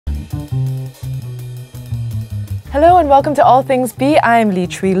Hello and welcome to All Things B. I'm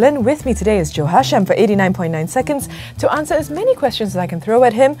Lynn. With me today is Joe Hasham for 89.9 seconds to answer as many questions as I can throw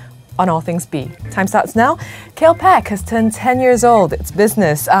at him on All Things B. Time starts now. Kale Pack has turned 10 years old. It's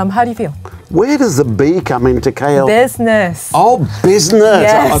business. How do you feel? Where does the B come into Kale? Business. Oh, business.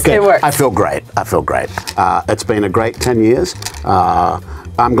 Yes, okay. It works. I feel great. It's been a great 10 years.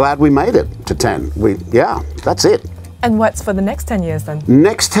 I'm glad we made it to 10. Yeah, that's it. And what's for the next 10 years then?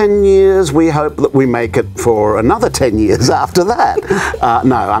 Next 10 years, we hope that we make it for another 10 years after that.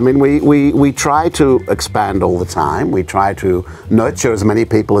 No, I mean, we try to expand all the time. We try to nurture as many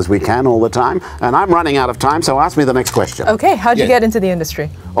people as we can all the time. And I'm running out of time, so ask me the next question. Okay, how'd you get into the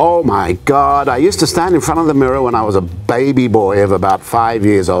industry? Oh my God, I used to stand in front of the mirror when I was a baby boy of about 5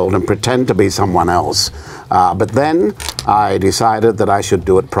 years old and pretend to be someone else. But then I decided that I should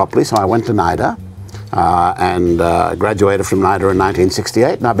do it properly, so I went to NIDA. And graduated from NIDA in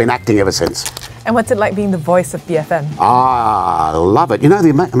 1968, and I've been acting ever since. And what's it like being the voice of BFM? I love it. You know, the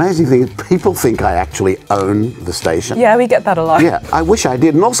amazing thing is people think I actually own the station. Yeah, we get that a lot. Yeah, I wish I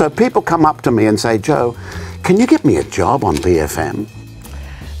did. And also, people come up to me and say, Joe, can you get me a job on BFM?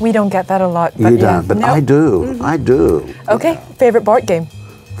 We don't get that a lot. But you don't, but I do. Mm-hmm. I do. Okay, favorite board game?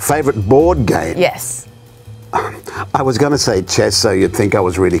 Favorite board game? Yes. I was going to say chess, so you'd think I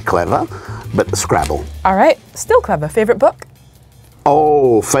was really clever. But Scrabble. All right, still clever. Favorite book?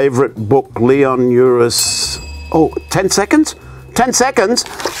 Oh, favorite book, Leon Uris. Oh, 10 seconds? 10 seconds?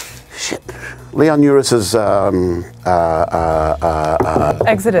 Shit. Leon Uris's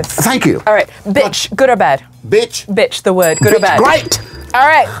Exodus. Thank you. All right, bitch, good or bad? Bitch. Bitch, the word, good or bad? Great. All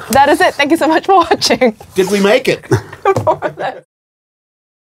right, that is it. Thank you so much for watching. Did we make it? More or less.